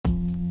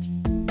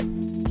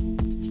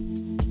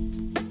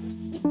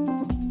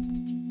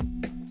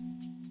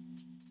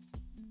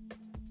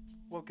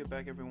Welcome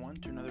back, everyone,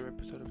 to another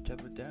episode of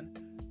Chat with Dan.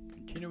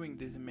 Continuing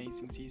this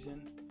amazing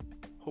season.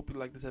 Hope you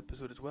like this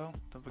episode as well.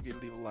 Don't forget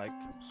to leave a like,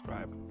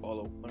 subscribe,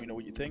 follow. Let me know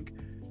what you think,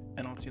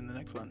 and I'll see you in the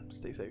next one.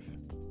 Stay safe.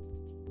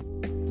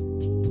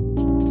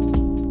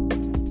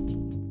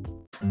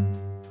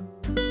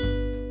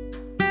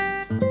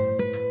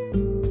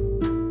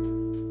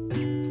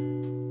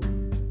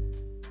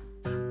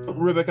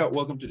 Rebecca,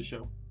 welcome to the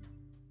show.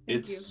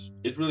 It's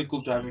really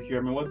cool to have you here.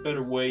 I mean, what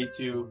better way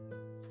to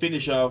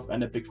finish off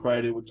an epic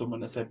Friday with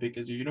someone as epic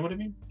as you? You know what I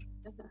mean?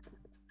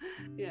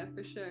 Yeah,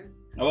 for sure.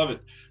 I love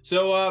it.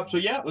 So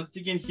yeah, let's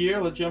dig in here.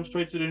 Let's jump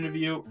straight to the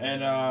interview,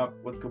 and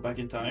let's go back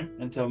in time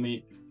and tell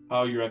me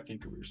how your acting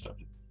career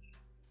started.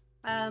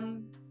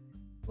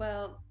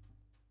 Well,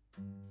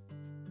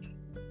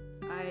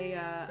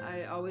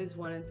 I always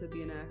wanted to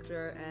be an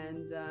actor,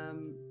 and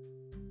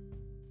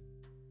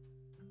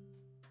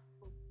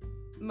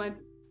my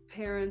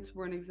parents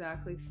weren't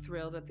exactly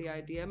thrilled at the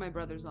idea. My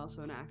brother's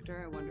also an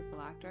actor, a wonderful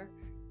actor,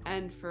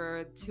 and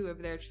for two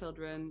of their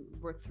children,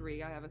 we're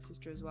three, I have a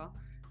sister as well,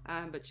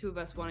 but two of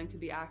us wanting to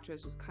be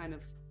actors was kind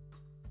of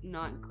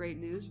not great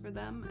news for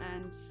them.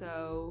 And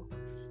so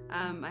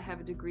I have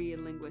a degree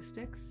in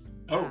linguistics.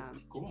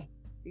 Cool.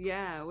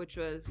 Yeah, which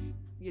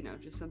was,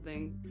 just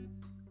something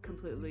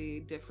completely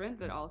different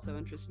that also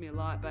interests me a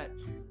lot. But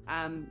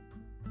and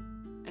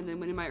then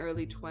when in my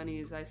early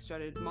 20s I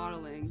started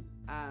modeling,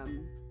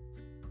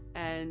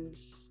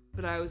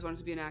 but I always wanted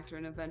to be an actor,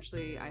 and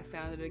eventually I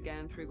found it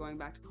again through going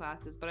back to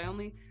classes. But I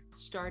only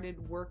started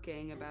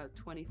working about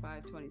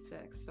 25,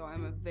 26, so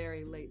I'm a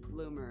very late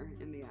bloomer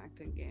in the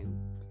acting game.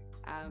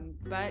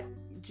 But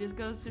just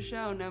goes to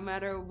show, no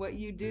matter what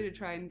you do to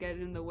try and get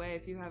in the way,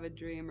 if you have a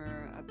dream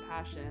or a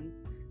passion,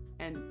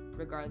 and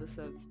regardless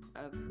of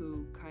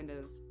who kind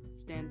of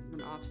stands as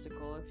an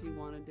obstacle, if you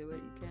want to do it,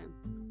 you can.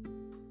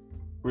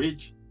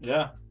 Reach,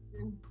 yeah.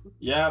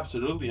 Yeah,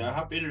 absolutely. I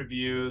have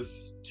interviewed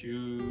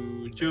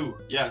two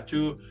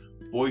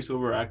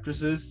voiceover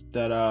actresses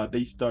that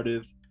they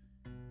started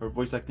her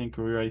voice acting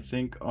career, I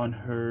think, on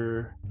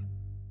her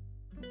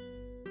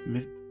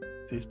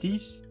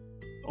mid-50s,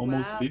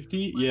 almost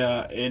 50.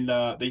 Yeah, and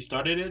they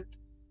started it,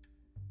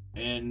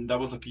 and that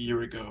was like a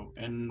year ago.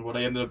 And what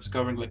I ended up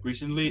discovering like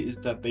recently is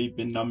that they've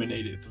been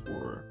nominated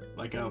for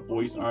like a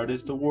voice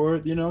artist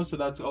award, so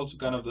that's also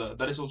kind of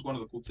that is also one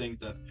of the cool things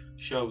that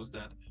shows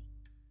that,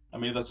 I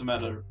mean, it doesn't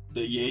matter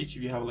the age.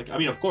 If you have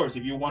of course,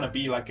 if you want to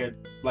be like a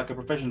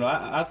professional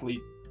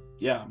athlete,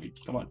 yeah, I mean,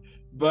 come on.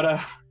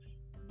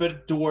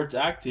 But towards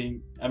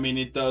acting, I mean,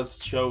 it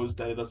does shows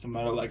that it doesn't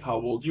matter like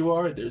how old you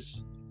are.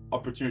 There's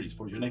opportunities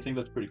for you, and I think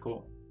that's pretty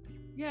cool.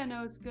 Yeah,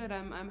 no, it's good.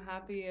 I'm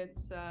happy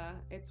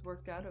it's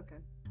worked out okay.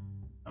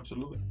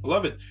 Absolutely, I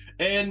love it.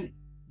 And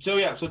so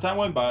time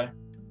went by,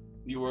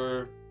 you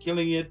were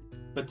killing it.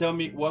 But tell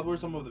me, what were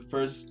some of the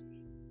first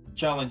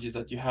challenges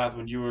that you had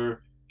when you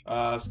were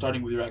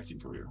starting with your acting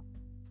career?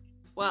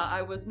 Well,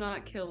 I was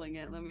not killing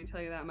it, let me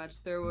tell you that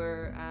much. There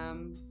were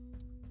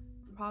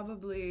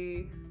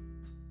probably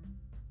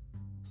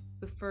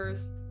the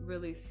first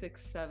really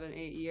 6, 7,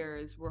 8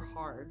 years were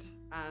hard.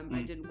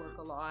 I didn't work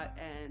a lot,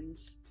 and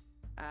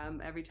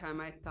every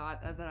time I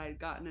thought that I'd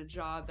gotten a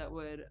job that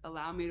would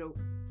allow me to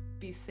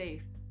be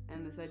safe,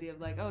 and this idea of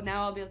like, oh,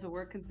 now I'll be able to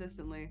work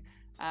consistently,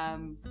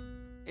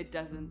 it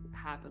doesn't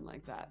happen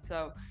like that.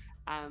 So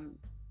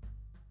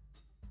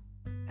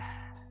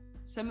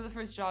some of the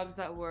first jobs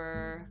that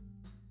were,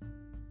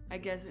 I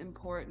guess,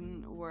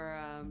 important were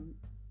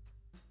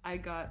I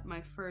got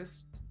my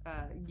first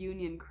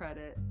union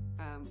credit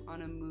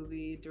on a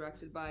movie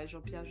directed by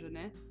Jean-Pierre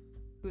Jeunet,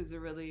 who's a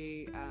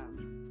really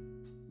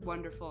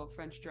wonderful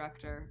French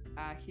director.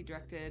 He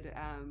directed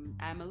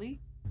Amélie.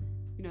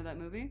 You know that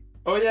movie?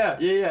 Oh yeah.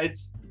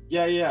 It's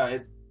I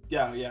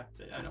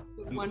know.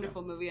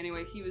 Wonderful movie.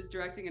 Anyway, he was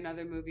directing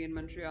another movie in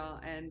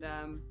Montreal, and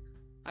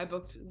I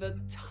booked the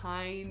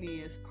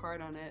tiniest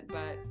part on it,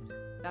 but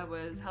that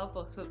was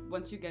helpful. So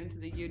once you get into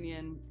the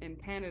union in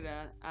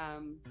Canada,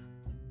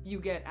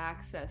 you get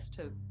access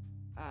to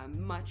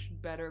much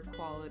better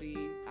quality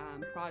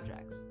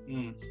projects.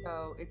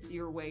 So it's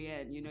your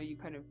way in, you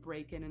kind of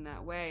break in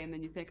that way, and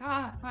then you think,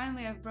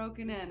 finally I've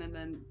broken in, and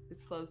then it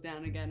slows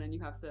down again, and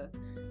you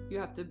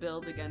have to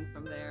build again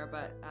from there.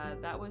 But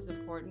that was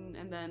important.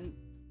 And then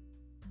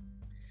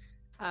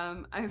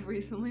I've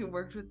recently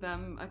worked with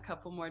them a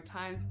couple more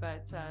times,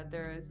 but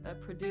there is a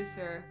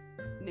producer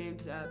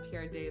named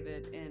Pierre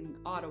David in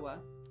Ottawa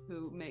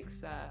who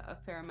makes a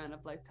fair amount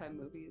of Lifetime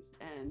movies,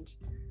 and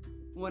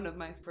one of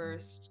my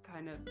first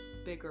kind of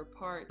bigger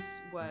parts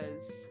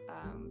was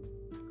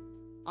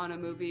on a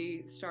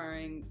movie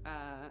starring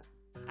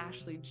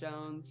Ashley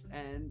Jones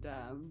and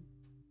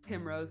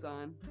Tim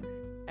Rozon,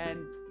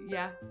 and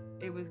yeah,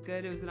 it was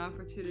good. It was an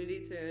opportunity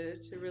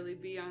to really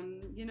be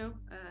on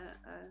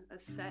a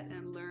set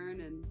and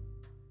learn,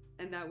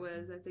 and that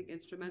was, I think,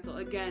 instrumental.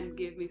 Again,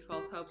 gave me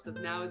false hopes of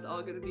now it's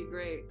all going to be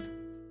great,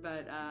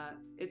 but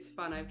it's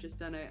fun. I've just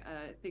done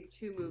I think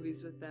 2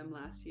 movies with them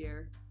last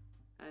year,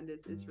 and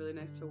it's really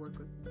nice to work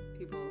with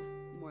people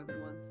more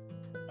than once.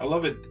 I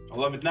love it.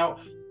 Now,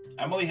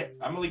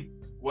 Amélie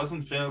was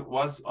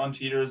on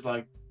theaters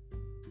like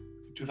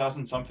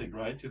 2000 something,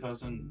 right?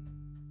 2000.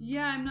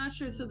 Yeah, I'm not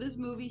sure. So this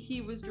movie,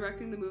 he was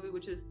directing the movie,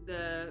 which is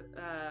the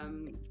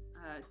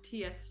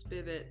T.S.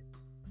 Spivet.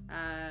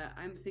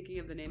 I'm thinking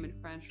of the name in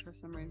French for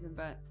some reason,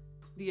 but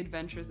The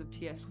Adventures of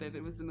T.S.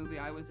 Spivet was the movie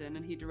I was in,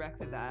 and he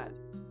directed that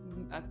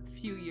a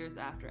few years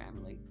after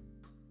Emily.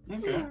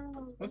 Okay,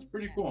 that's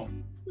pretty cool.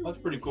 That's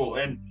pretty cool.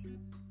 And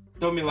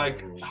tell me,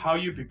 like, how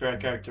you prepare a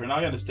character. And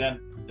I understand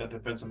that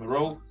depends on the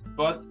role,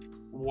 but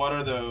what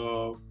are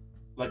the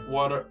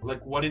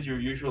what is your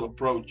usual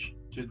approach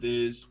to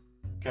this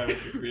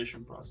character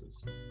creation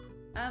process?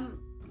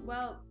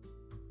 Well,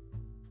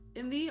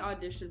 in the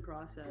audition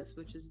process,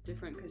 which is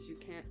different because you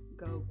can't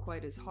go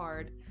quite as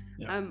hard.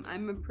 Yeah.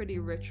 I'm a pretty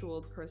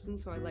ritual person,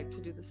 so I like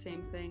to do the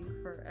same thing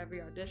for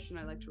every audition.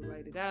 I like to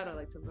write it out. I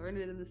like to learn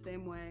it in the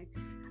same way.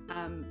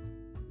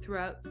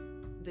 Throughout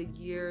the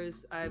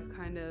years, I've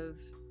kind of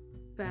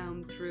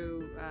found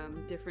through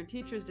different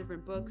teachers,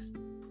 different books,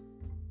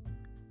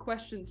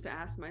 questions to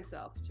ask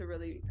myself to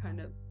really kind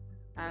of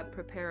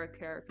prepare a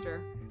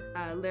character.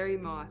 Larry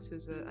Moss,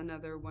 who's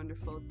another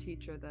wonderful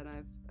teacher that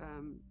I've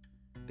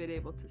been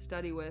able to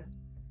study with,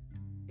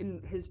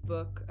 in his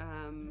book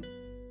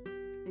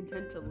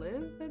Intent to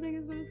Live, I think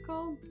is what it's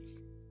called.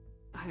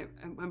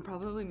 I'm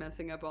probably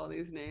messing up all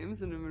these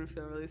names and I'm gonna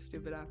feel really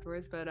stupid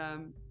afterwards, but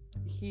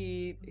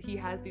he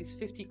has these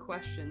 50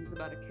 questions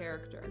about a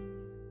character,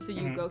 so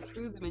you go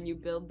through them and you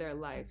build their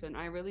life, and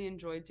I really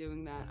enjoy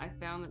doing that. I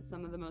found that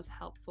some of the most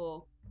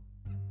helpful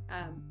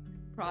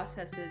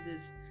processes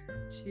is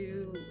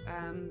to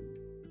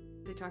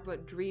they talk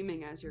about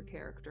dreaming as your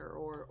character,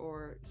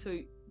 or so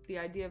the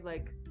idea of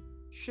like,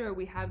 sure,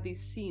 we have these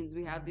scenes,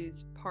 we have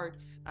these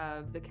parts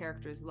of the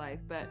character's life,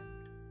 but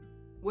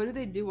what do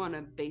they do on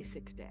a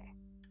basic day?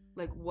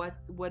 Like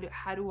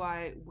how do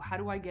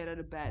I get out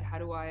of bed? How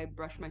do I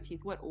brush my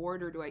teeth? What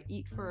order do I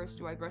eat first?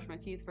 Do I brush my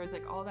teeth first?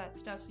 Like all that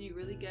stuff, so you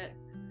really get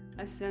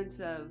a sense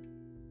of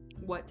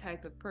what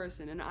type of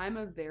person. And I'm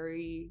a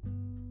very,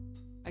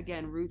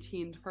 again,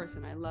 routine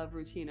person. I love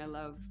routine. I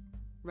love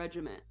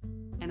regiment.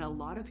 And a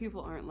lot of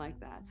people aren't like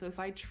that. So if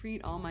I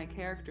treat all my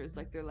characters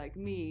like they're like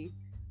me,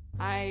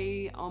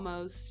 I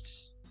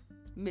almost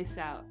miss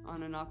out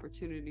on an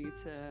opportunity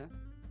to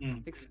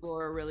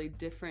explore a really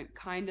different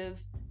kind of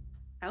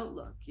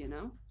outlook, you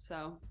know?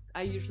 So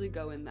I usually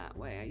go in that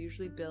way. I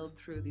usually build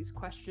through these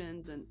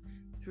questions and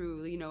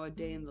through, you know, a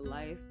day in the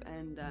life.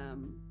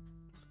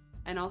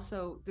 And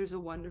also there's a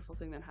wonderful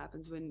thing that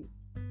happens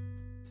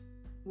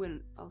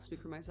when I'll speak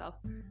for myself,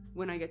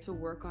 when I get to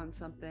work on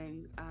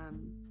something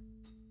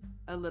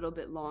a little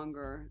bit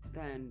longer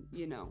than,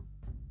 you know,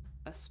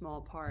 a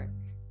small part,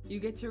 you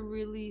get to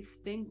really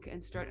think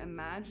and start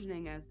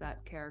imagining as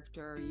that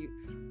character.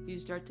 You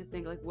start to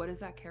think, like, what does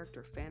that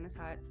character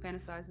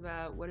fantasize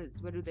about? What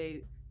do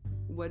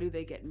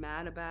they get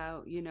mad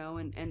about, you know?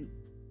 And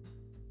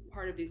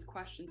part of these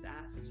questions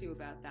asks you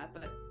about that.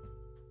 But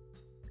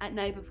at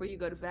night before you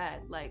go to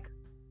bed, like,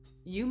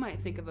 you might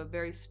think of a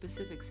very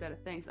specific set of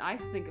things. I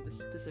think of a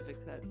specific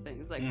set of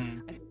things. Like,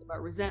 I think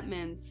about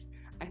resentments.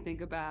 I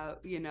think about,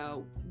 you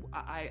know,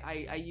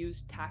 I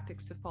use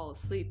tactics to fall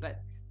asleep,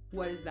 but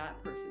what does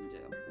that person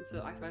do? And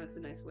so I find it's a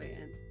nice way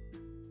in.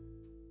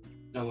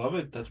 I love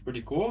it. That's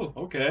pretty cool.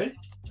 Okay.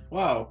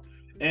 Wow.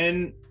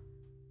 And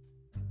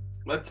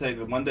let's say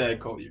that one day I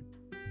call you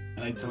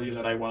and I tell you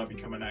that I want to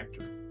become an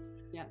actor.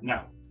 Yeah.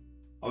 Now,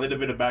 a little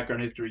bit of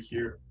background history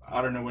here.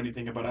 I don't know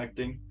anything about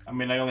acting. I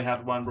mean, I only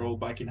had one role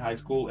back in high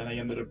school and I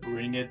ended up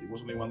ruining it. It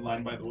was only one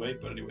line, by the way.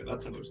 But anyway,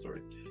 that's another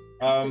story.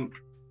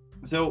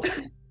 So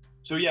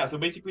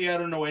basically, I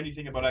don't know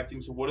anything about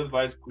acting. So what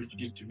advice would you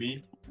give to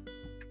me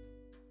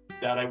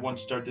that I want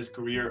to start this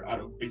career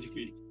out of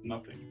basically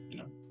nothing, you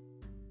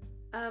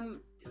know?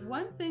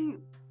 One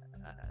thing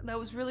that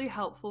was really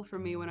helpful for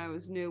me when I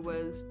was new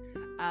was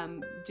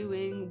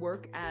doing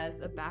work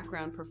as a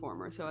background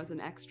performer, so as an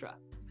extra.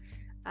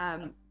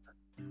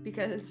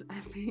 Because I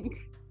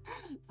think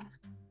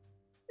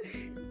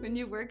when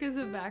you work as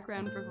a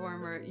background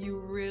performer, you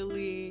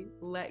really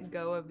let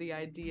go of the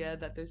idea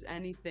that there's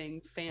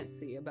anything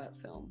fancy about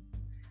film.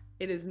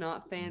 It is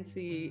not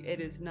fancy.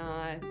 It is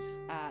not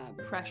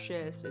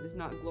precious. It is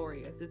not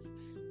glorious.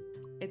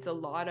 It's a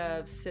lot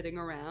of sitting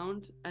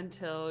around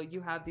until you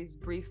have these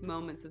brief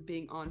moments of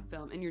being on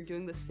film, and you're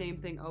doing the same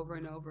thing over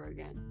and over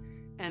again.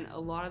 And a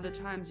lot of the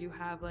times you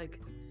have, like,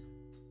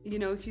 you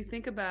know, if you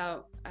think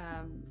about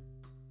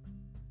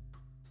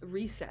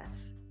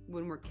recess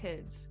when we're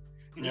kids,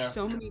 there's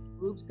so many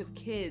groups of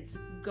kids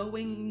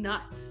going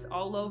nuts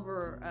all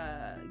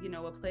over, you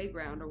know, a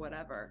playground or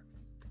whatever.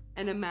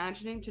 And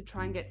imagining to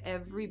try and get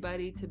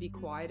everybody to be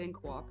quiet and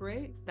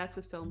cooperate, that's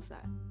a film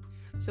set.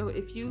 So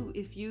if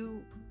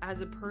you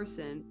as a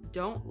person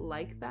don't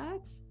like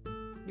that,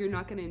 you're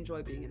not going to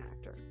enjoy being an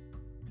actor.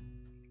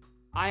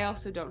 I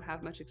also don't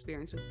have much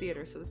experience with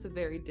theater, so it's a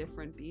very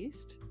different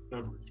beast.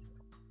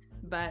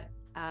 But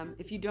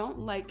if you don't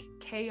like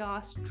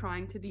chaos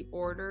trying to be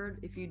ordered,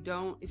 if you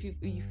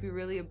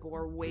really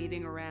abhor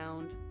waiting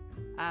around,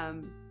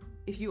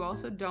 if you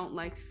also don't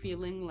like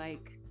feeling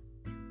like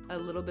a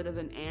little bit of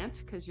an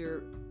ant, because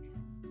your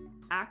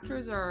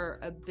actors are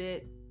a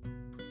bit,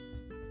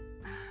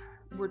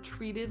 we're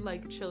treated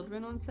like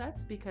children on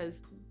sets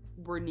because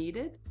we're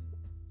needed.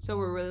 So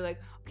we're really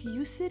like, okay,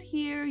 you sit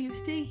here, you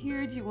stay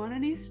here. Do you want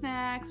any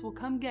snacks? We'll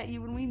come get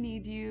you when we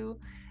need you.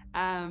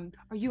 Are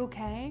you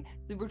okay?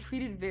 We're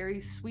treated very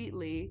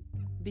sweetly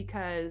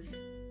because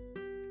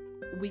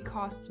we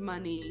cost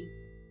money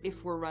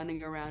if we're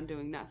running around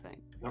doing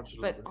nothing.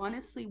 Absolutely. But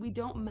honestly, we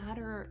don't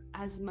matter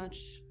as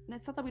much. And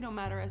it's not that we don't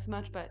matter as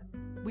much, but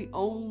we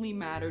only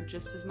matter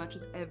just as much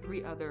as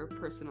every other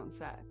person on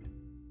set.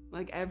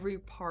 Like, every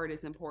part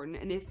is important.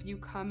 And if you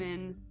come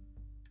in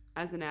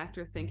as an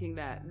actor thinking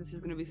that this is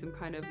going to be some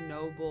kind of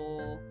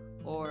noble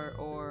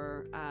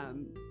or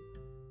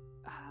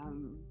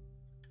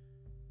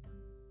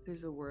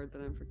there's a word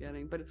that I'm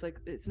forgetting, but it's like,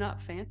 it's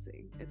not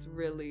fancy. It's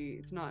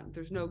not,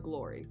 there's no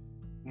glory.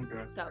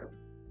 Okay. So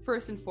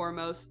first and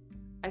foremost,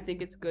 I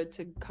think it's good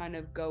to kind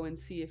of go and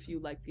see if you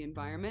like the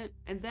environment.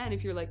 And then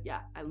if you're like,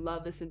 yeah, I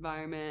love this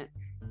environment,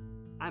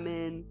 I'm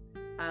in,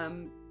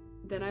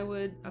 then I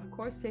would, of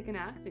course, take an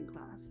acting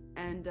class.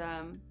 And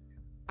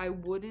I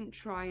wouldn't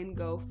try and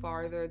go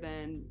farther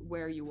than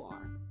where you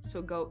are.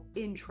 So go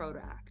intro to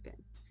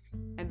acting.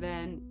 And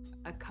then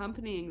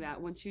accompanying that,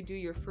 once you do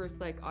your first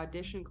like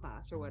audition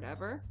class or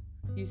whatever,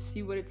 you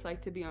see what it's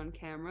like to be on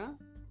camera.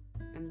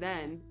 And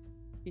then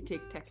you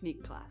take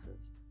technique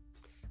classes.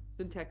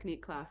 So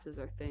technique classes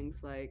are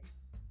things like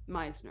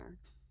Meisner,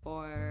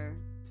 or,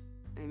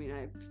 I mean,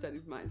 I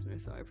studied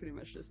Meisner, so I pretty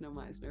much just know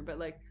Meisner, but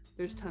like,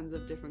 there's tons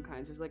of different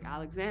kinds. There's like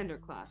Alexander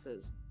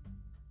classes.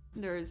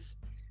 There's,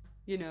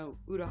 you know,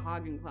 Uta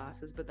Hagen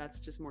classes, but that's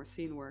just more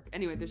scene work.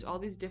 Anyway, there's all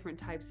these different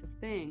types of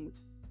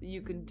things that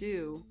you can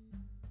do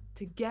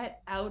to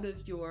get out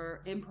of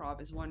your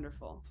improv is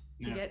wonderful.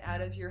 To get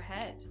out of your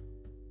head,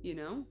 you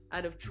know,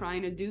 out of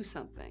trying to do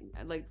something,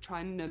 like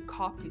trying to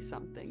copy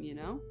something, you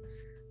know.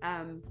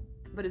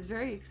 But it's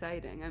very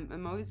exciting.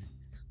 I'm always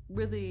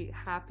really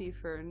happy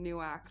for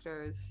new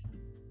actors,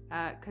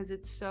 because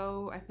it's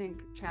so, I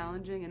think,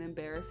 challenging and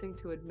embarrassing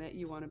to admit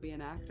you want to be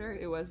an actor.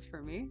 It was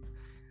for me.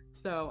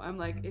 So I'm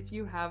like, if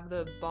you have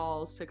the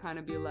balls to kind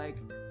of be like,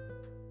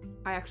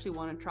 I actually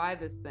want to try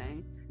this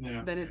thing,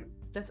 then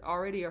that's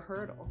already a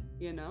hurdle,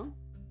 you know?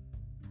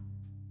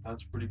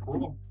 That's pretty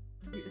cool.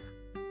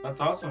 That's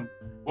awesome.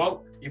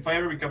 Well, if I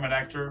ever become an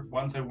actor,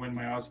 once I win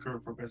my Oscar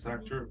for Best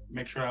Actor,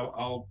 make sure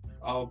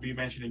I'll be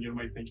mentioning you in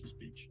my thank you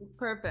speech.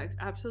 Perfect.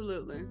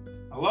 Absolutely.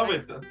 I love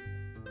it.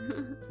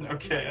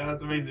 Okay,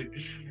 that's amazing.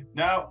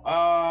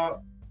 Now,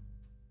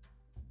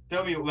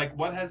 tell me, like,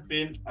 what has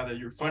been either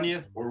your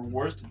funniest or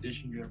worst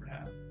audition you ever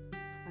had?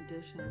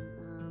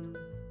 Audition.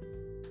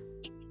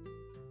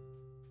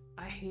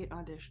 I hate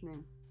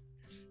auditioning.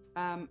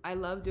 I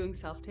love doing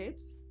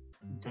self-tapes.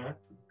 Okay.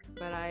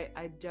 But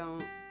I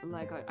don't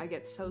like, I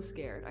get so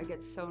scared. I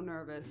get so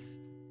nervous.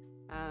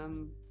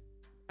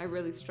 I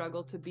really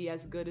struggle to be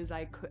as good as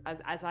I could,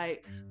 as I,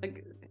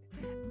 like,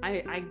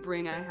 I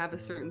have a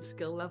certain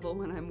skill level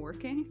when I'm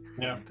working,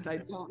 but I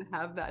don't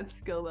have that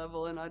skill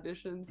level in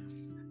auditions.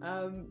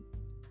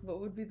 What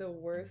would be the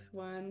worst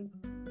one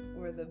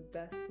or the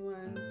best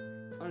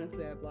one?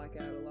 Honestly, I black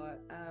out a lot.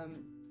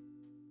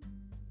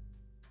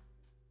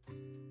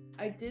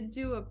 I did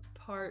do a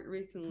part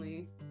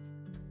recently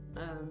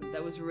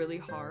that was really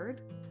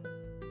hard,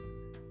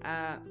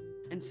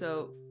 and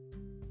so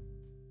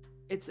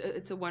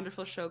it's a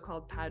wonderful show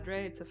called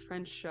Padre. It's a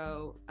French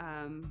show,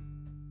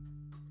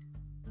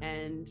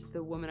 and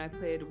the woman I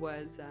played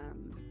was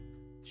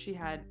she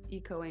had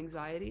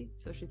eco-anxiety,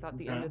 so she thought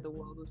the end of the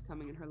world was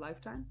coming in her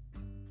lifetime,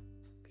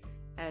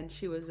 and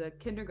she was a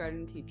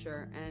kindergarten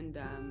teacher, and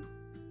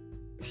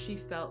she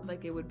felt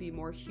like it would be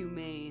more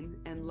humane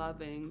and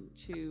loving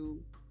to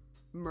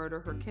murder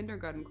her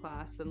kindergarten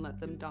class and let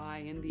them die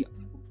in the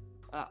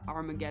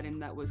Armageddon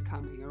that was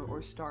coming,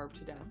 or starve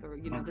to death, or,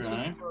 you know, this was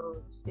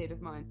her state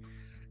of mind.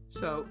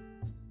 So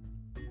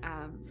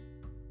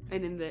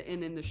and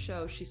in the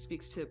show she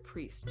speaks to the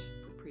priest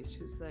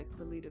who's like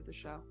the lead of the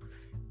show,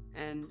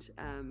 and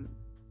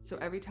so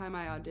every time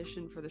I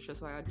auditioned for the show,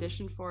 so I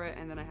auditioned for it,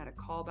 and then I had a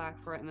callback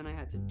for it, and then I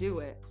had to do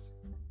it,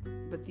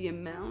 but the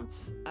amount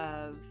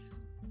of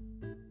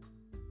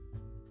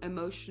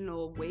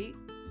emotional weight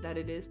that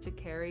it is to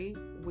carry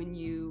when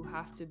you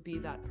have to be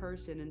that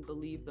person and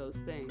believe those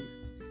things.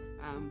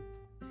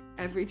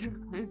 Every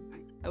time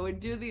I would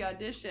do the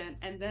audition,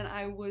 and then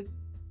I would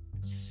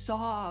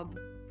sob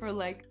for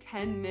like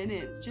 10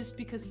 minutes just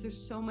because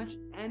there's so much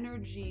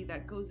energy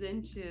that goes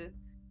into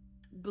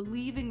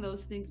believing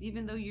those things,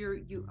 even though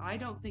I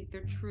don't think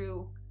they're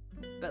true,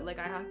 but like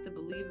I have to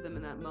believe them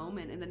in that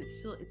moment, and then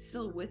it's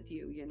still with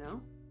you, you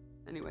know?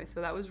 Anyway, so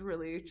that was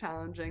really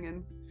challenging,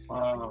 and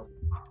wow.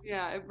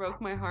 Yeah, it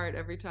broke my heart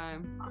every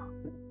time.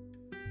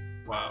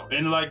 Wow.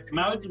 And like,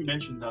 now that you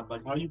mentioned that,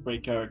 like, how you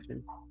break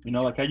character, you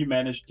know, like how you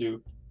manage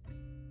to,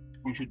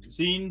 you shoot the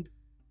scene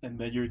and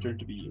then you return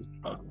to be you.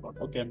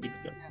 Okay, I'm good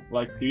to go.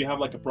 Like, do you have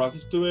like a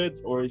process to it,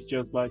 or it's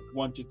just like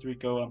 1, 2, 3,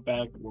 go, I'm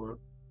back, or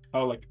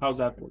how's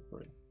that work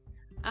for you?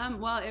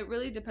 Well, it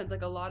really depends.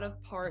 Like a lot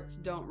of parts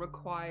don't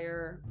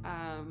require,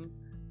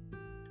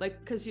 like,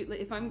 because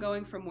if I'm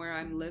going from where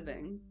I'm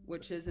living,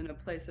 which is in a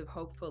place of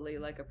hopefully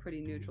like a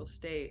pretty neutral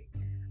state,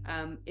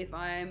 if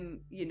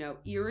I'm,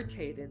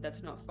 irritated,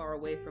 that's not far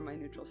away from my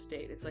neutral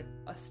state. It's like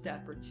a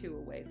step or two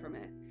away from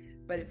it.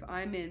 But if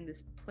I'm in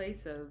this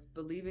place of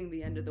believing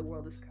the end of the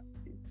world is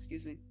coming,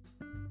 excuse me,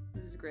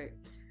 this is great.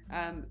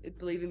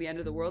 Believing the end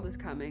of the world is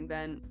coming,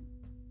 then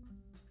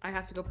I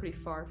have to go pretty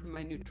far from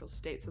my neutral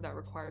state, so that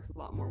requires a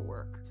lot more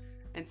work.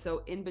 And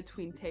so in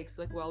between takes,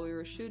 like while we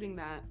were shooting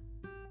that,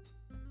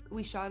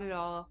 we shot it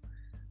all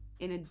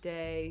in a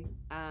day.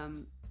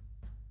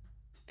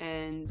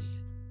 And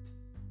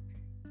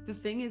the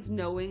thing is,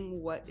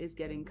 knowing what is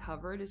getting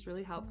covered is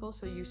really helpful.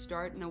 So you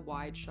start in a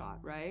wide shot,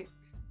 right?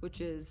 Which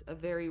is a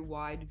very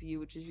wide view,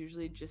 which is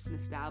usually just an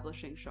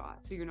establishing shot.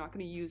 So you're not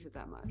going to use it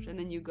that much. And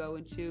then you go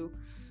into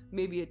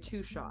maybe a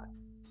 2-shot.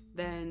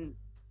 Then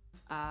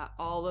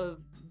all of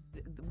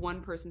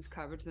one person's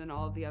coverage, then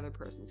all of the other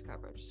person's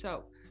coverage.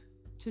 So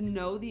to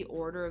know the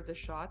order of the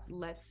shots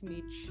lets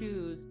me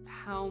choose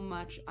how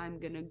much I'm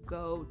going to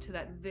go to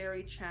that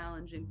very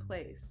challenging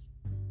place.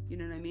 You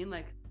know what I mean?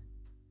 Like,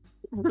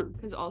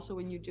 because also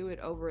when you do it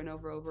over and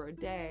over a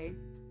day,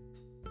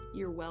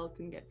 your well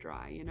can get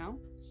dry,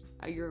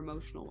 your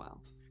emotional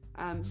well.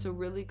 So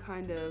really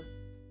kind of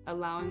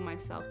allowing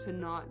myself to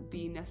not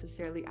be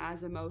necessarily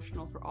as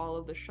emotional for all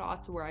of the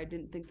shots where I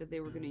didn't think that they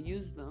were going to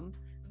use them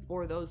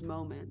for those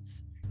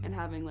moments, and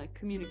having like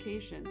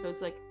communication. So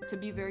it's like to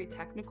be very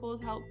technical is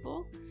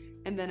helpful.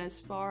 And then as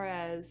far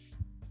as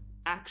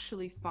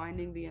actually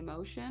finding the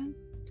emotion,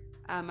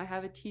 I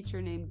have a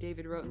teacher named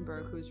David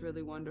Rotenberg who's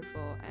really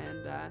wonderful,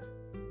 and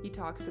he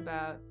talks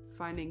about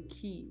finding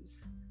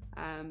keys.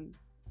 And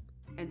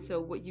so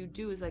what you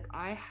do is like,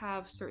 I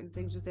have certain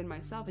things within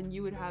myself, and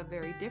you would have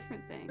very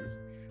different things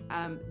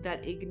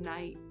that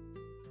ignite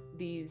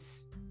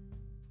these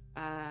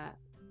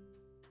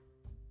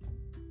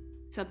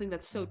something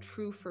that's so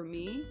true for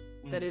me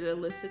that it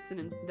elicits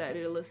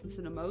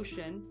an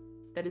emotion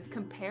that is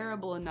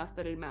comparable enough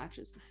that it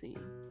matches the scene.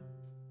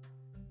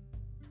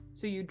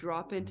 So you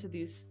drop into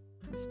these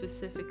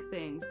specific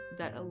things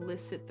that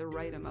elicit the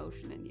right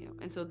emotion in you.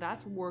 And so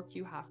that's work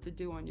you have to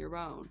do on your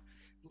own,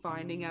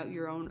 finding out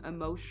your own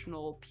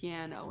emotional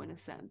piano in a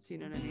sense, you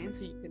know what I mean?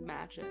 So you can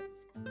match it.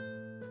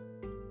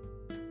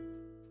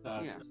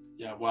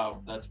 Yeah,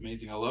 wow, that's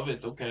amazing. I love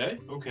it. Okay.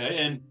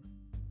 And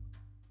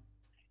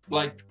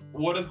like,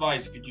 what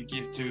advice could you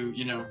give to,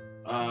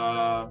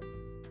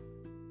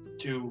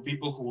 to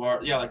people who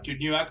are, like to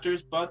new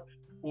actors, but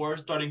who are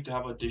starting to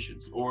have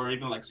auditions or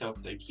even like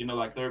self-tapes,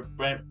 like they're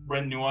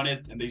brand new on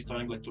it and they're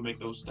starting like to make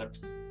those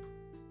steps?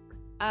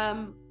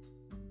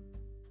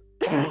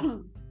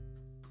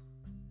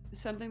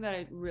 Something that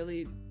I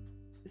really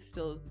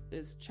still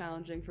is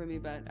challenging for me,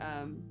 but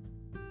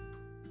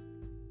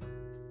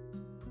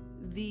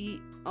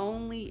the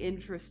only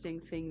interesting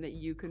thing that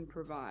you can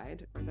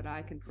provide, or that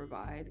I can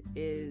provide,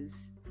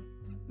 is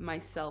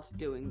myself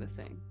doing the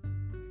thing.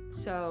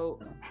 So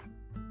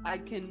I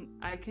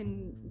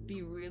can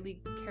be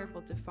really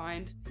careful to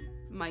find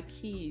my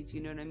keys,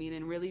 you know what I mean,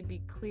 and really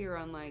be clear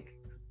on like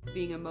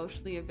being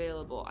emotionally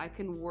available. I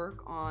can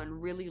work on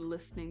really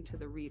listening to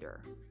the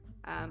reader.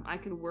 I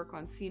can work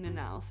on scene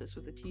analysis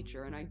with a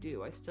teacher, and I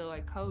do. I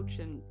coach,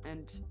 and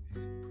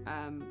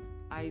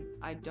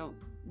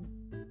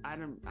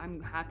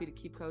I'm happy to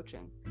keep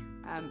coaching.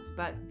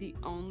 But the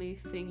only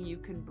thing you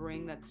can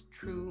bring that's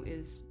true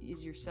is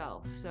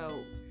yourself.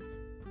 So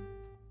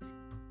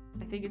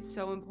I think it's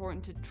so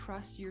important to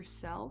trust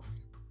yourself.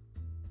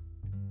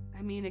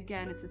 I mean,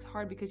 again, it's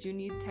hard because you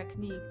need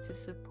technique to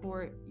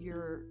support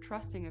your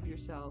trusting of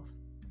yourself.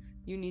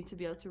 You need to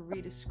be able to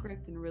read a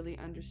script and really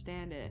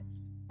understand it.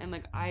 And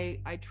like,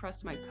 I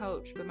trust my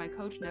coach, but my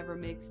coach never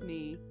makes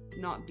me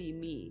not be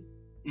me.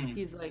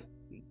 He's like,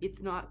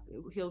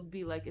 he'll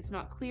be like, it's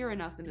not clear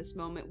enough in this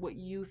moment what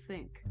you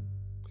think.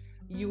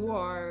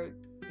 You're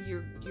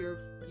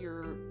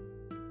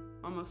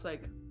almost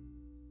like,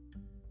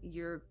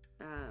 you're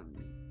I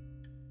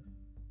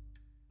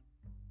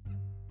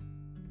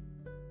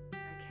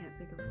can't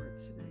think of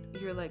words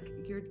today. You're like,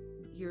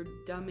 you're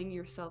dumbing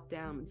yourself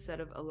down instead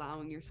of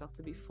allowing yourself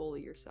to be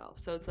fully yourself.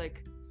 So it's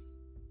like,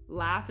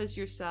 laugh as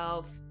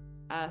yourself,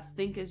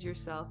 think as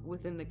yourself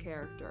within the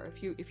character.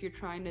 If you're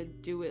trying to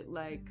do it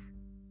like,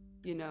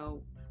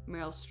 Meryl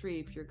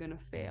Streep, you're gonna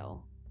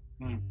fail.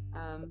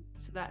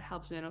 So that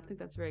helps me. I don't think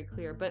that's very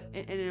clear, but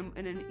in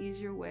an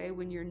easier way,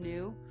 when you're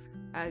new,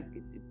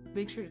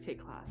 make sure to take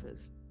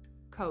classes,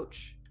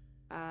 coach.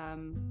 I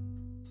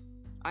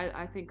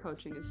think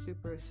coaching is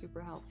super, super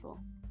helpful.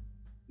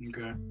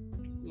 Okay.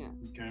 Yeah.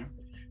 Okay.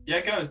 Yeah,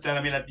 I can understand.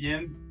 I mean, at the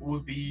end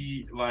would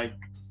be like,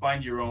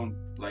 find your own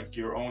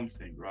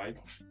thing, right?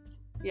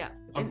 Yeah.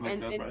 And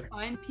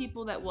find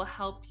people that will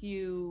help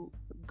you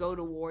go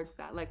towards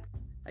that. Like,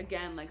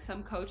 again, like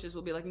some coaches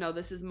will be like, no,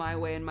 this is my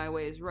way and my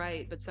way is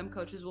right. But some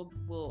coaches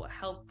will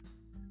help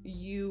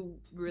you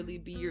really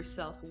be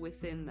yourself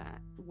within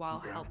that while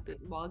helping,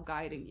 while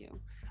guiding you.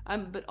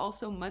 But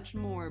also much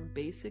more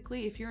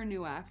basically, if you're a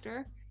new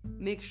actor,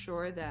 make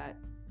sure that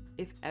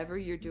if ever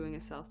you're doing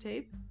a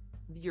self-tape,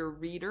 your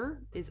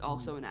reader is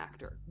also an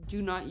actor.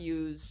 Do not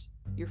use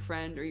your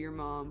friend or your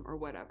mom or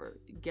whatever.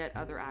 Get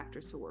other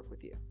actors to work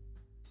with you.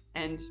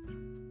 And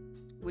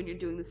when you're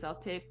doing the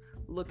self-tape,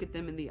 look at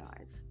them in the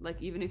eyes.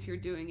 Like, even if you're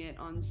doing it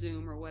on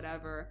Zoom or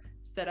whatever,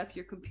 set up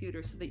your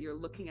computer so that you're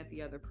looking at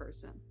the other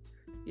person.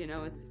 You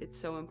know, it's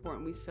so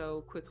important. We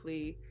so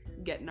quickly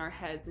get in our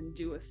heads and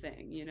do a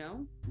thing, you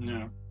know?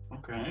 Yeah.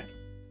 Okay.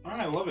 All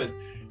right, I love it.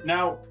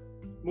 Now,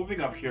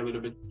 moving up here a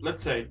little bit,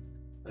 let's say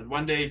that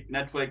one day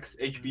Netflix,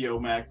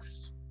 HBO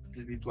Max,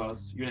 Disney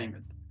Plus, you name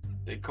it,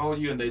 they call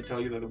you and they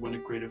tell you that they want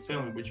to create a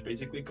film, which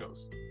basically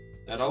goes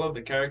that all of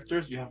the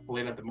characters you have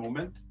played at the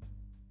moment,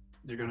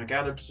 they're going to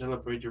gather to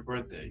celebrate your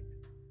birthday.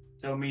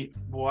 Tell me,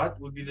 what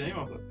would be the name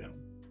of the film?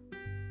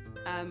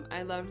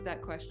 I loved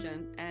that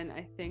question, and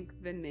I think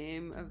the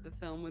name of the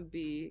film would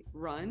be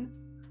Run.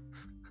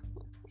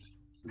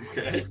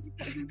 Okay.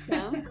 It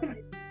sounds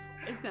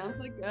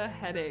like a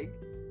headache.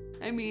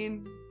 I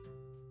mean,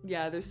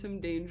 yeah, there's some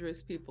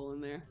dangerous people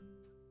in there.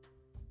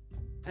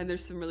 And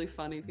there's some really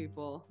funny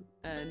people.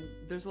 And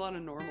there's a lot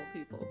of normal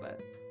people, but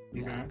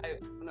yeah, I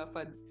don't know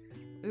if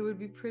it would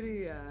be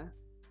pretty,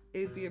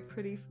 it'd be a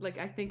pretty, like,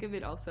 I think of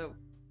it also,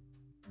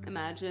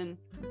 imagine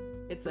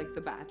it's like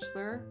The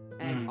Bachelor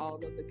and all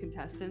of the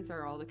contestants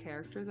are all the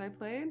characters I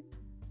played.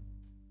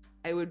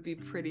 It would be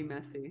pretty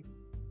messy.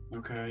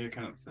 Okay, you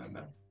can understand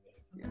that.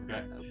 Yeah,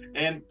 okay. So.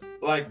 And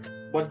like,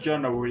 what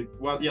genre would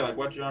what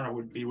genre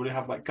would it be? Would it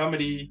have like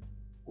comedy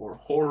or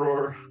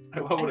horror?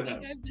 What would it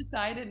have? I've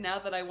decided now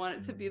that I want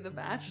it to be The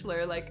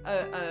Bachelor, like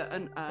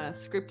a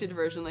scripted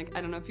version. Like,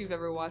 I don't know if you've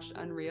ever watched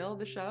Unreal,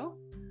 the show.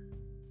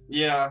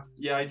 Yeah,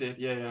 I did.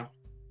 Yeah,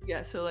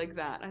 so like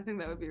that. I think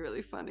that would be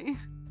really funny.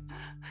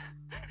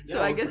 So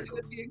yeah, I guess it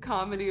would be a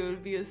comedy. It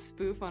would be a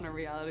spoof on a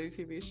reality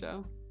TV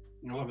show.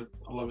 I love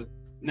it.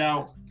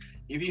 Now,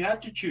 if you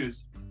had to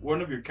choose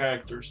one of your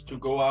characters to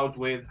go out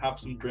with, have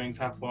some drinks,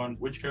 have fun,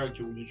 which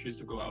character would you choose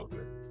to go out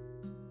with?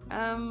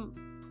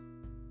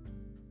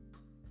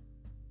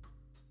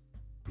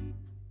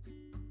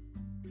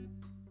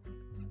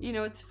 You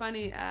know, it's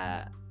funny.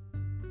 I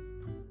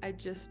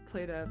just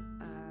played a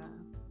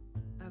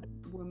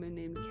woman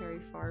named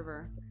Carrie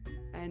Farver,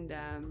 and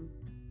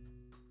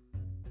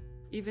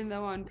even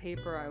though on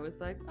paper I was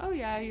like, oh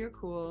yeah, you're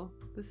cool,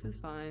 this is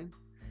fine,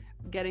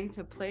 getting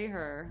to play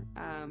her,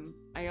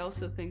 I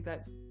also think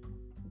that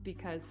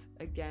because,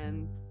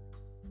 again,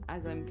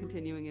 as I'm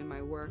continuing in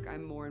my work,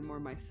 I'm more and more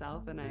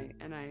myself, and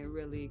I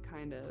really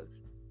kind of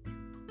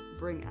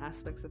bring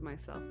aspects of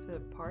myself to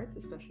parts,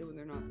 especially when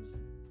they're not,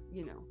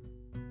 you know,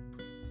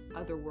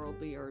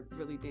 otherworldly or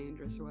really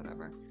dangerous or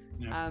whatever.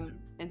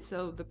 And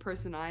so the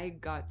person I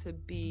got to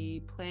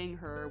be playing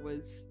her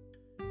was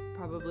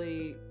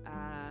probably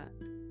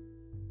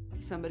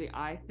somebody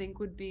I think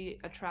would be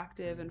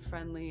attractive and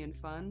friendly and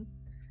fun.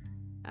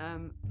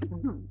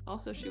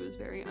 Also, she was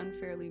very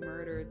unfairly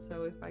murdered,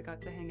 so if I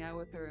got to hang out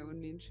with her, it would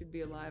mean she'd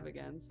be alive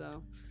again,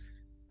 so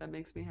that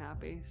makes me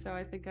happy. So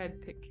I think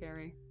I'd pick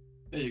Carrie.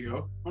 There you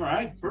go. All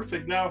right,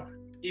 perfect. Now,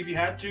 if you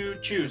had to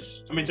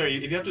choose,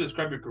 if you have to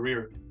describe your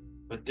career,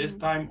 but this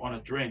time on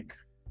a drink,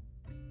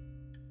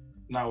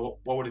 now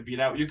what would it be?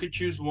 Now, you could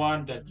choose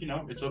one that, you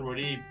know, it's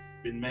already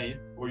been made,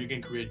 or you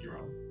can create your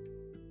own.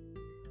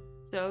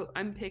 So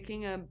I'm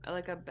picking a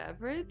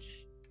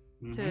beverage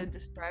to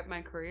describe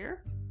my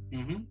career.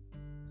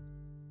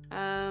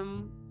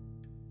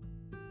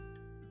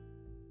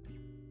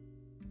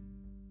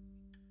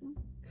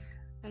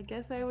 I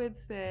guess I would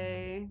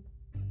say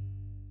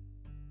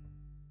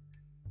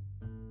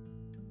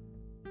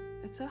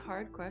it's a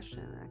hard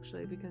question,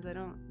 actually, because I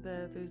don't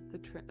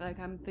like,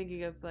 I'm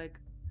thinking of like,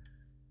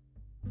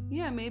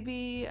 yeah,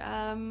 maybe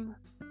I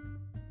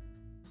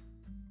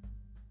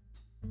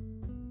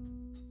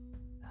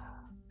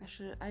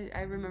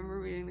remember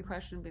reading the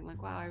question and being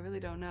like, wow, I really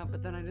don't know,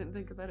 but then I didn't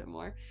think about it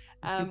more.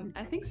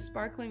 I think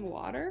sparkling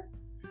water,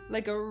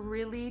 like a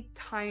really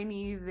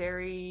tiny,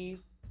 very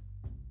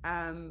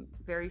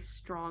very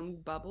strong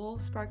bubble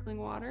sparkling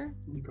water.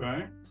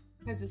 Okay.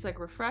 Because it's like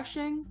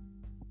refreshing,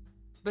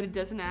 but it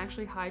doesn't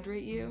actually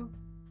hydrate you,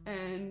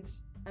 and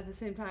at the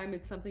same time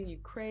it's something you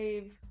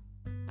crave,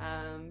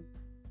 and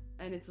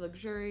it's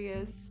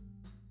luxurious,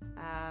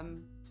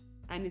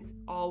 and it's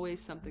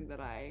always something that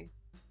I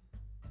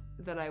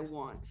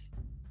want.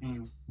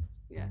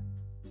 Yeah.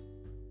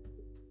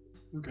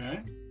 Okay.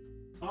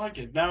 I like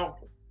it. Now,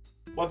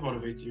 what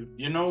motivates you?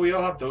 You know, we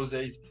all have those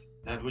days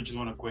that we just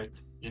want to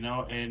quit, you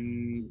know,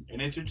 and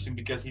it's interesting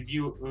because if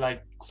you,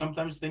 like,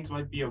 sometimes things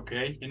might be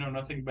okay, you know,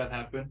 nothing bad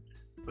happened,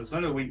 but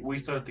suddenly we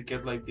started to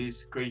get like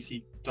these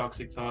crazy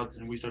toxic thoughts,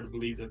 and we start to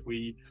believe that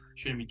we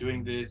shouldn't be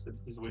doing this, that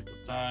this is a waste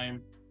of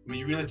time. I mean,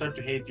 you really start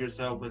to hate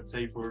yourself, let's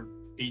say, for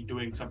be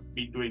doing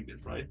this,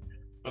 right?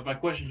 But my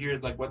question here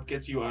is, like, what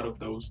gets you out of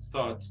those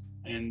thoughts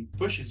and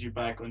pushes you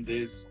back on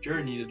this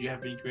journey that you have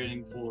been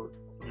creating for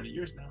many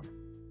years now?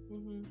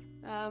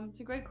 It's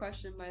a great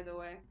question, by the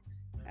way,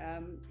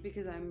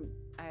 because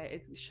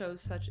it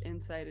shows such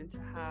insight into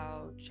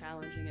how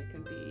challenging it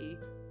can be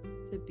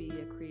to be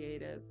a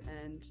creative,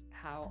 and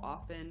how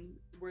often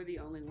we're the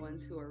only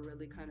ones who are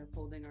really kind of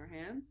holding our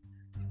hands.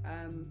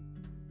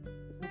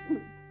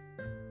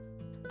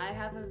 I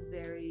have a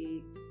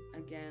very,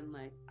 again,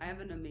 like, I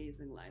have an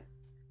amazing life.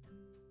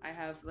 I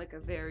have like a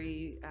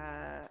very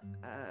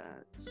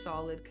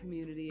solid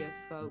community of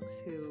folks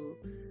who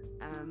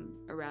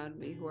around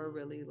me who are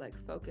really like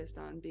focused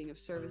on being of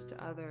service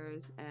to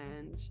others,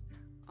 and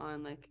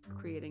on like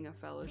creating a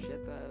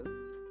fellowship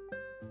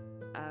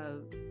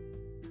of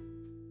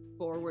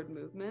forward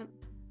movement.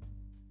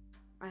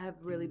 I have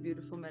really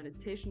beautiful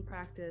meditation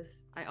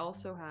practice. I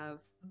also have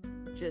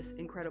just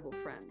incredible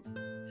friends.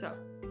 So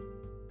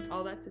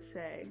all that to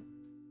say,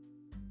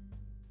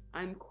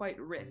 I'm quite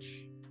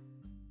rich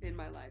in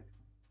my life,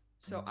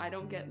 so I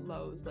don't get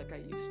lows like I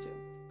used to.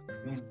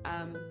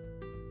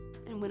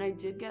 And when I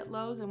did get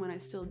lows, and when I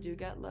still do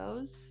get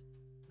lows,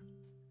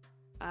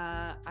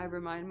 I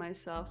remind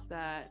myself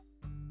that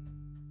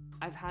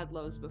I've had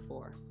lows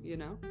before, you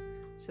know?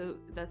 So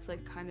that's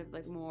like kind of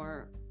like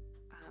more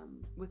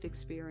with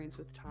experience,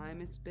 with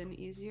time, it's been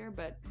easier.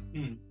 But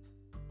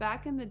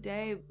back in the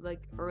day,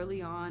 like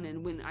early on,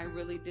 and when I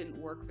really didn't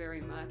work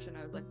very much, and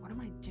I was like, what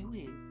am I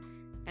doing?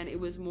 And it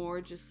was more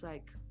just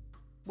like,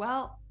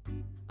 well,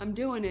 I'm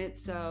doing it,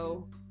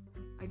 so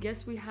I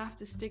guess we have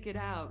to stick it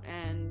out.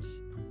 And,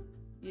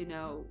 you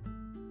know,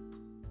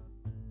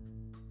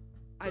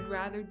 I'd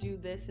rather do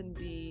this and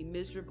be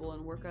miserable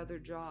and work other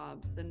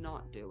jobs than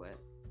not do it.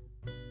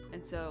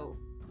 And so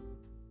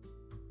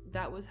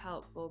that was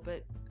helpful.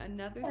 But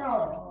another thing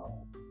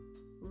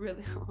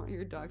really, oh,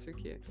 your dogs are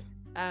cute.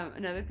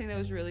 Another thing that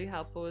was really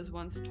helpful was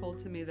once told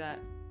to me that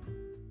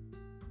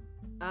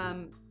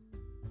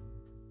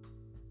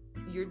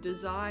your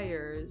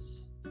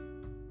desires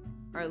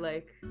are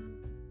like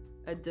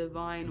a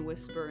divine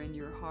whisper in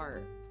your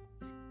heart.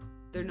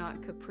 They're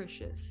not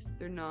capricious.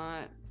 They're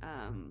not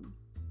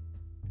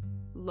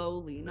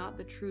lowly, not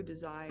the true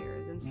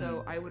desires. And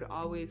so I would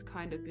always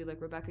kind of be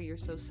like, Rebecca, you're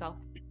so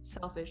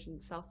selfish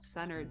and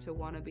self-centered to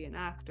want to be an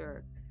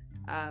actor.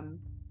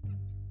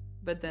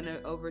 But then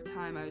over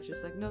time, I was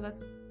just like, no,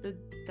 that's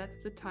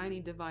the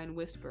tiny divine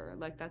whisper.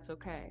 Like, that's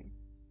okay.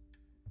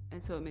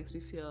 And so it makes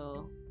me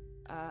feel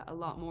a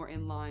lot more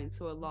in line,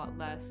 so a lot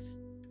less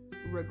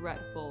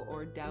regretful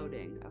or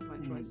doubting of my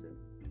choices.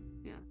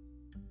 Yeah.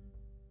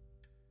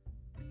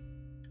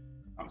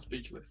 I'm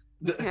speechless.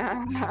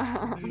 Yeah.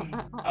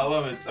 I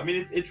love it. I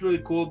mean, it's really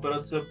cool, but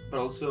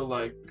also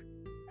like,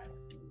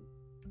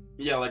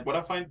 yeah, like what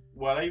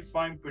I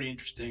find pretty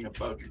interesting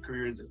about your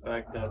career is the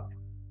fact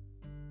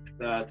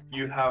that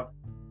you have,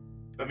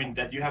 I mean,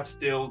 that you have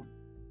still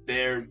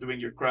there doing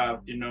your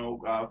craft, you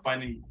know,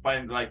 finding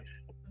like,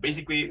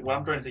 basically what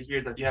I'm trying to say here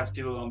is that you have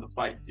still on the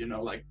fight, you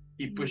know, like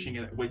keep pushing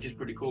it, which is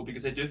pretty cool,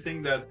 because I do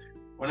think that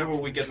whenever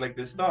we get like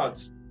these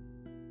thoughts,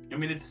 I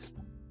mean, it's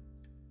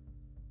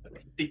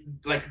the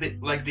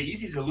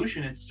easy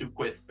solution is to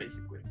quit,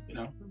 basically, you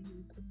know.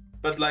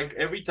 But like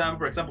every time,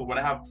 for example, when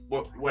I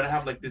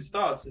have like these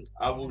thoughts,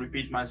 I will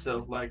repeat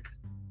myself like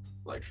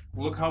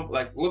look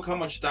how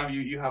much time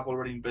you have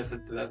already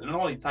invested to that, and not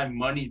only time,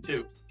 money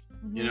too,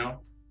 you know.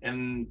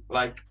 And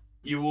like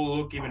you will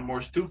look even more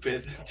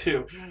stupid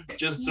to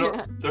just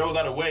throw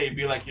that away,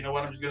 be like, you know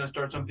what, I'm just gonna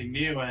start something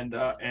new, and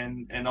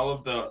all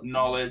of the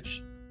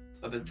knowledge,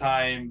 the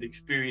time, the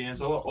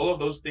experience, all of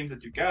those things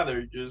that you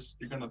gather, you're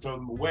gonna throw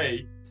them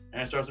away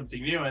and start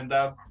something new. And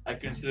that, I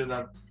consider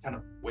that kind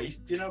of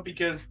waste, you know,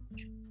 because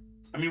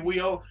I mean,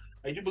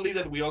 I do believe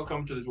that we all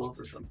come to this world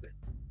for something,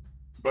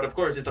 but of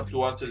course it's up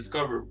to us to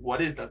discover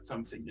what is that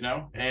something, you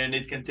know. And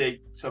it can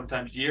take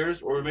sometimes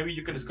years, or maybe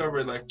you can discover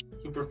it like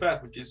super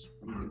fast, which is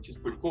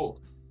pretty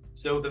cool.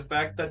 So the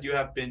fact that you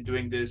have been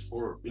doing this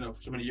for, you know,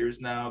 for so many years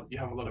now, you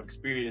have a lot of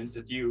experience,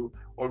 that you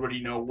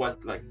already know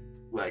what like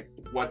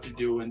what to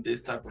do in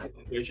this type of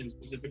situation,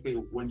 specifically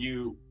when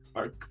you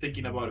are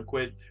thinking about a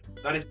quit.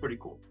 That is pretty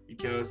cool,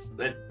 because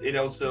that it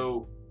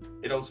also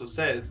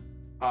says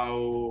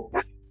how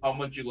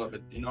much you love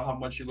it, you know, how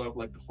much you love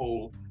like the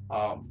whole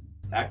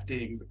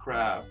acting, the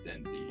craft,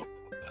 and all of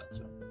that.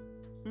 So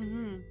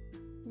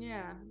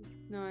yeah,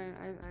 no,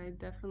 I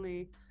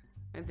definitely,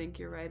 I think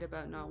you're right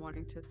about not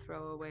wanting to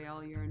throw away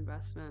all your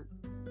investment.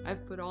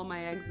 I've put all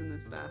my eggs in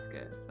this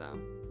basket, so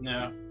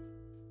yeah,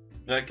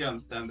 I can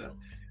understand that.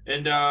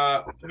 And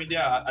I mean,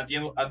 yeah, at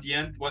the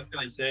end, what can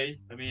I say?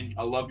 I mean,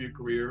 I love your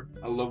career.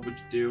 I love what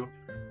you do.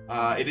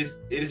 It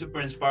is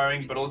super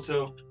inspiring, but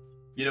also,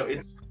 you know,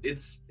 it's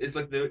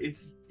like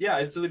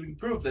it's a living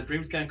proof that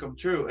dreams can come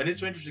true. And it's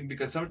so interesting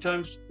because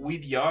sometimes we,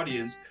 the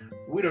audience,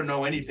 we don't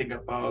know anything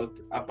about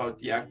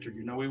the actor.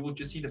 You know, we will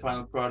just see the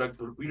final product,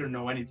 but we don't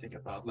know anything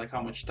about like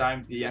how much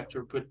time the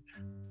actor put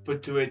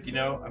to it, you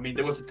know. I mean,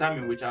 there was a time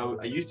in which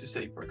I used to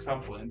say, for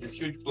example, in this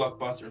huge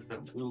blockbuster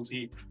film,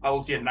 I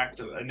will see an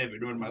actor that I never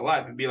knew in my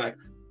life and be like,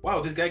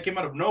 wow, this guy came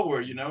out of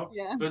nowhere, you know.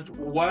 Yeah. But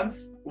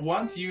once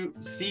you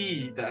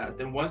see that,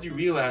 and once you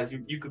realize,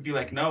 you could be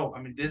like, no,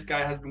 I mean, this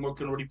guy has been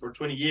working already for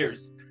 20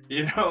 years,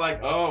 you know, like,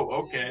 oh,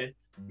 okay,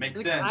 makes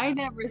Like, sense. I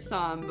never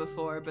saw him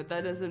before, but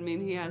that doesn't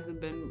mean he hasn't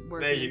been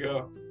working. There you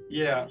go.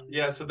 Yeah,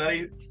 yeah. So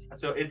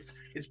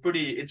it's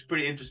pretty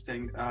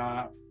interesting.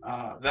 That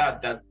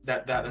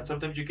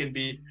sometimes you can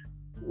be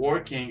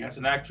working as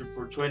an actor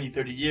for 20,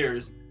 30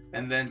 years,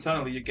 and then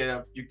suddenly you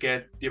get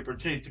the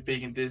opportunity to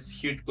be in this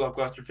huge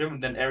blockbuster film,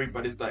 and then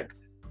everybody's like,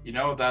 you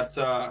know, that's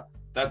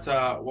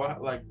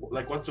what, like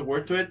what's the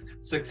word to it?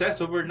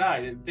 Success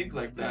overnight and things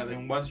like that.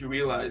 And once you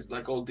realize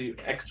like all the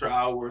extra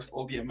hours,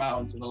 all the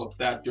amounts and all of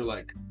that, you're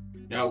like,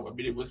 no, I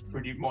mean, it was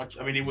pretty much,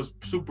 I mean, it was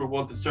super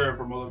well deserved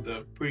from all of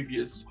the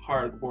previous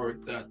hard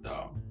work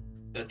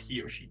that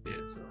he or she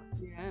did. So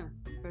Yeah,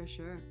 for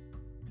sure.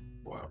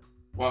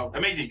 Wow,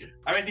 amazing.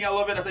 I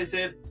love it. As I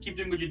said, keep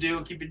doing what you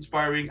do, keep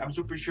inspiring. I'm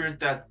super sure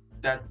that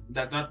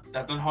not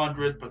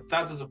 100 but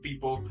thousands of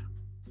people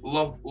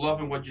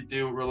loving what you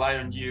do, rely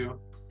on you,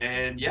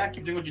 and yeah,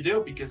 keep doing what you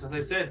do, because as I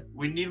said,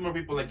 we need more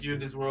people like you in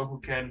this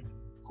world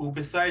who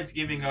besides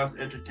giving us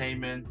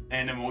entertainment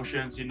and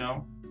emotions, you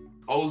know,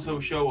 also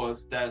show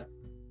us that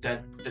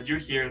you're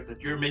here,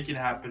 that you're making it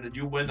happen, that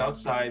you went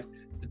outside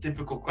the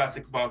typical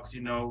classic box,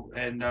 you know,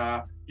 and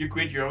you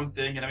create your own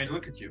thing. And I mean,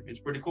 look at you, it's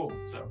pretty cool.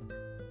 So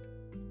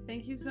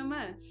Thank you so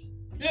much.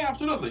 yeah,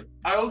 absolutely.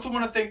 I also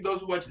want to thank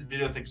those who watch this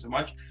video. Thanks so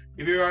much.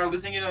 If you are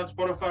listening in on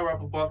Spotify or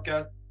Apple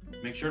Podcast,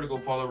 make sure to go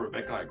follow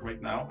Rebecca like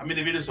right now. I mean,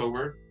 the video's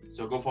over,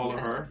 so go follow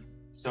her.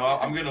 So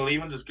I'm going to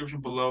leave in the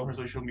description below her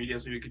social media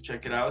so you can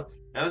check it out.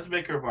 And let's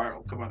make her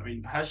viral. Come on. I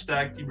mean,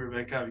 hashtag Team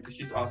Rebecca, because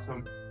she's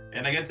awesome.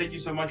 And again, thank you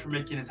so much for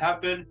making this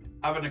happen.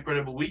 Have an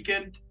incredible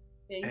weekend.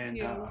 Thank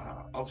you.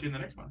 I'll see you in the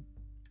next one.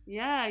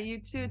 Yeah,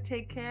 you too.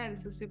 Take care.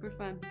 This is super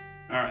fun.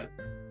 All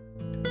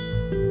right.